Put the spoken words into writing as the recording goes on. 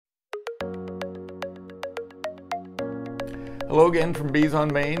Hello again from Bees on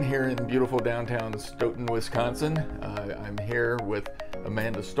Main here in beautiful downtown Stoughton, Wisconsin. I'm here with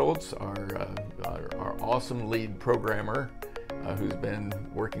Amanda Stoltz, our awesome lead programmer who's been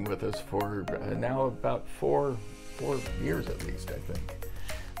working with us for now about four years at least, I think.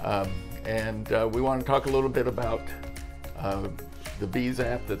 We want to talk a little bit about the Bees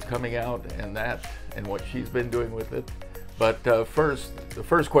app that's coming out and what she's been doing with it. But the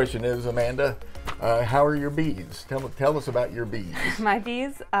first question is, Amanda, how are your bees? Tell us about your bees. My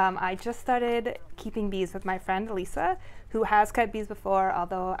bees, I just started keeping bees with my friend Lisa, who has kept bees before,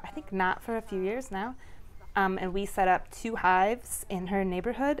 although I think not for a few years now. And we set up 2 hives in her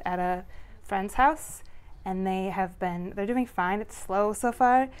neighborhood at a friend's house, and they're doing fine. It's slow so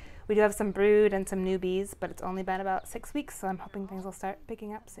far. We do have some brood and some new bees, but it's only been about 6 weeks, so I'm hoping things will start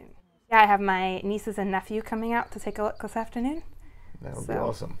picking up soon. Yeah, I have my nieces and nephew coming out to take a look this afternoon. That would be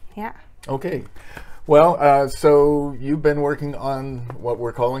awesome. Yeah. Okay. Well, so you've been working on what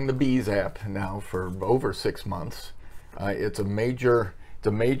we're calling the Bees app now for over 6 months. It's a major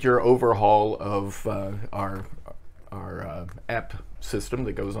overhaul of our app system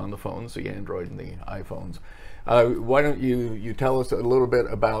that goes on the phones, the Android and the iPhones. Why don't you tell us a little bit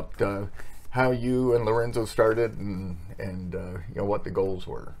about how you and Lorenzo started and what the goals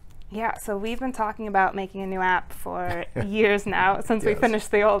were? Yeah, so we've been talking about making a new app for years now, since we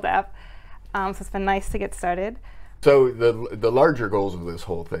finished the old app. So it's been nice to get started. So the larger goals of this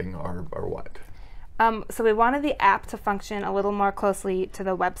whole thing are what? So we wanted the app to function a little more closely to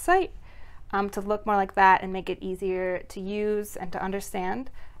the website, to look more like that and make it easier to use and to understand.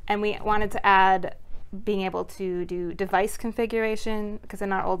 And we wanted to add being able to do device configuration, because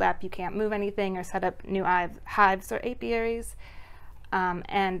in our old app you can't move anything or set up new hives or apiaries.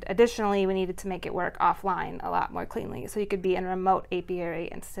 And additionally, we needed to make it work offline a lot more cleanly, so you could be in a remote apiary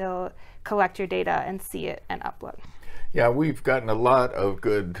and still collect your data and see it and upload. Yeah, we've gotten a lot of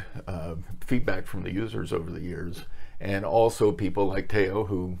good feedback from the users over the years, and also people like Teo,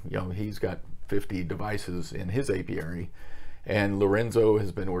 who he's got 50 devices in his apiary, and Lorenzo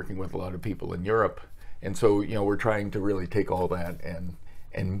has been working with a lot of people in Europe, and so we're trying to really take all that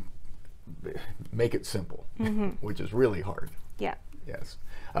and make it simple, which is really hard. Yeah. Yes,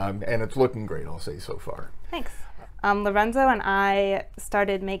 and it's looking great, I'll say, so far. Thanks. Lorenzo and I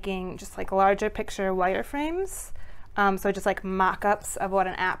started making just like larger picture wireframes, so just like mock-ups of what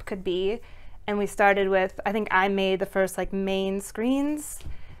an app could be. And we started with, I think I made the first like main screens,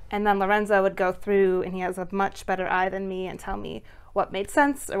 and then Lorenzo would go through, and he has a much better eye than me, and tell me what made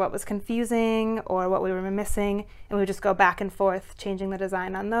sense or what was confusing or what we were missing, and we would just go back and forth changing the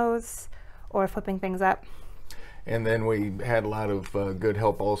design on those or flipping things up. And then we had a lot of good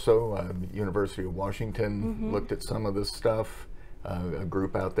help also. University of Washington looked at some of this stuff, a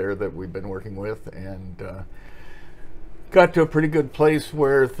group out there that we've been working with, and got to a pretty good place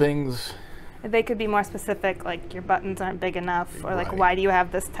where things... They could be more specific, like your buttons aren't big enough, or like why do you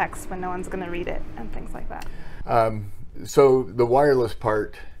have this text when no one's going to read it, and things like that. So the wireless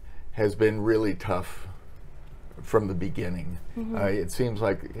part has been really tough from the beginning. It seems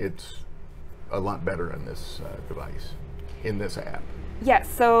like it's a lot better in this device, in this app.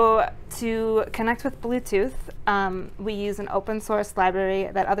 Yes, so to connect with Bluetooth, we use an open source library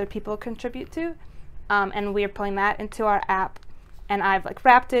that other people contribute to, and we're pulling that into our app, and I've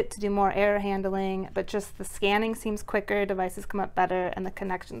wrapped it to do more error handling, but just the scanning seems quicker, devices come up better, and the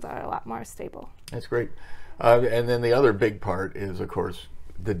connections are a lot more stable. That's great. And then the other big part is, of course,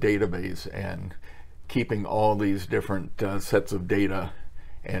 the database and keeping all these different sets of data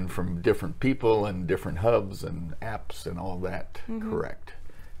and from different people and different hubs and apps and all that correct.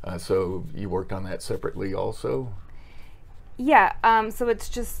 So you worked on that separately also? Yeah, so it's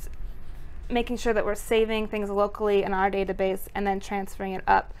just making sure that we're saving things locally in our database and then transferring it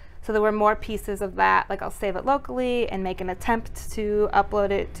up. So there were more pieces of that, like I'll save it locally and make an attempt to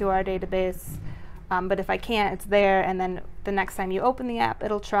upload it to our database. But if I can't, it's there, and then the next time you open the app,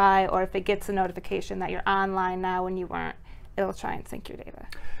 it'll try, or if it gets a notification that you're online now when you weren't, it'll try and sync your data.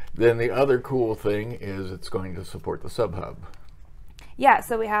 Then the other cool thing is it's going to support the SubHub. Yeah,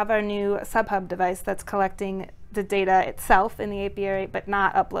 so we have our new SubHub device that's collecting the data itself in the apiary, but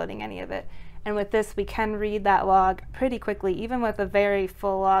not uploading any of it. And with this, we can read that log pretty quickly. Even with a very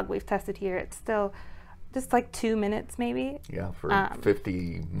full log we've tested here, it's still just like 2 minutes maybe. Yeah, for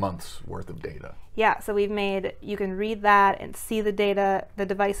 50 months worth of data. Yeah, so we've made, you can read that and see the data, the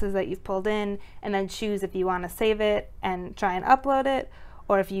devices that you've pulled in, and then choose if you want to save it and try and upload it,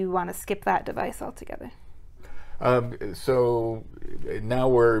 or if you want to skip that device altogether. So now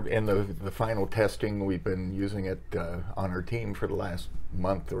we're in the final testing. We've been using it on our team for the last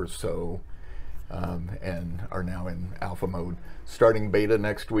month or so. and are now in alpha mode. Starting beta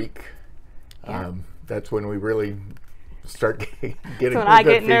next week. Yeah. That's when we really start getting. So when I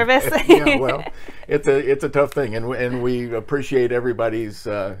get nervous. Yeah, well, it's a tough thing, and we appreciate everybody's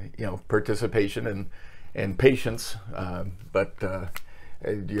participation and patience. But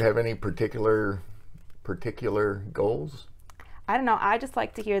do you have any particular goals? I don't know. I just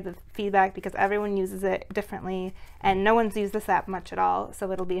like to hear the feedback because everyone uses it differently, and no one's used this app much at all.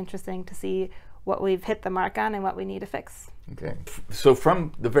 So it'll be interesting to see what we've hit the mark on and what we need to fix. Okay. So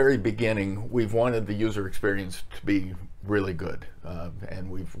from the very beginning, we've wanted the user experience to be really good, and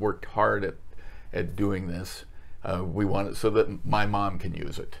we've worked hard at doing this. We want it so that my mom can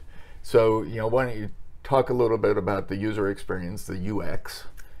use it. So, why don't you talk a little bit about the user experience, the UX,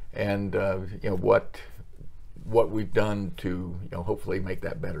 and what we've done to hopefully make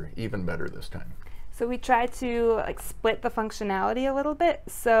that better, even better this time. So we try to split the functionality a little bit.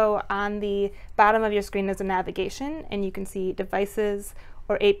 So on the bottom of your screen is a navigation, and you can see devices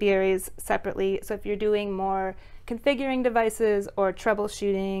or apiaries separately. So if you're doing more configuring devices or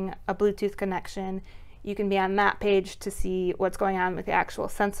troubleshooting a Bluetooth connection, you can be on that page to see what's going on with the actual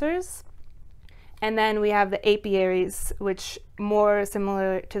sensors. And then we have the apiaries, which more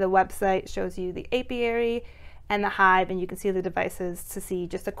similar to the website shows you the apiary and the hive, and you can see the devices to see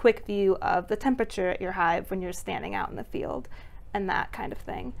just a quick view of the temperature at your hive when you're standing out in the field and that kind of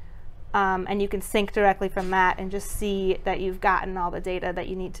thing. And you can sync directly from that and just see that you've gotten all the data that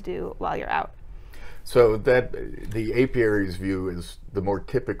you need to do while you're out. So that the apiaries view is the more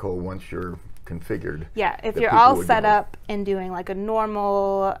typical once you're configured. Yeah, if you're all set up and doing like a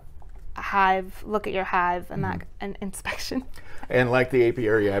normal hive, look at your hive and that an inspection. And like the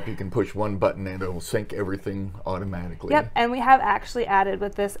apiary app, you can push one button and it'll sync everything automatically. Yep, and we have actually added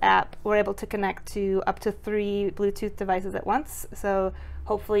with this app, we're able to connect to up to 3 Bluetooth devices at once. So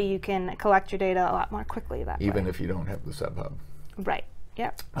hopefully you can collect your data a lot more quickly that way. Even if you don't have the SubHub. Right,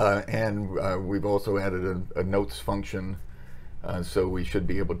 yep. And we've also added a notes function, so we should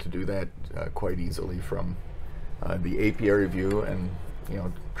be able to do that quite easily from the apiary view, and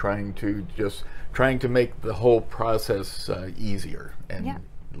trying to make the whole process easier and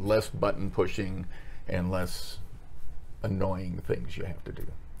less button pushing and less annoying things you have to do.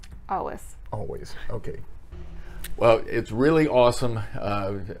 Always. Always. Okay. Well, it's really awesome,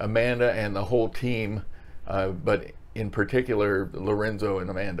 Amanda and the whole team, but in particular, Lorenzo and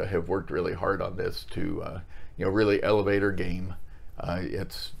Amanda have worked really hard on this to really elevate our game.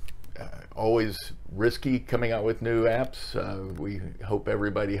 It's always risky coming out with new apps. We hope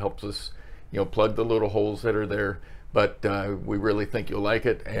everybody helps us plug the little holes that are there, but we really think you'll like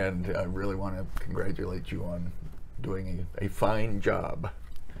it, and I really want to congratulate you on doing a fine job.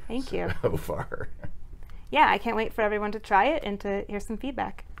 Thank you. So far. Yeah, I can't wait for everyone to try it and to hear some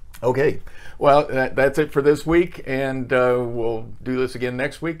feedback. Okay, well, that's it for this week, and we'll do this again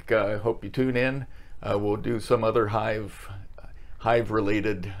next week. I hope you tune in. We'll do some other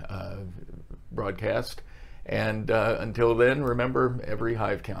hive-related broadcast, and until then, remember, every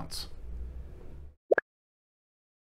hive counts.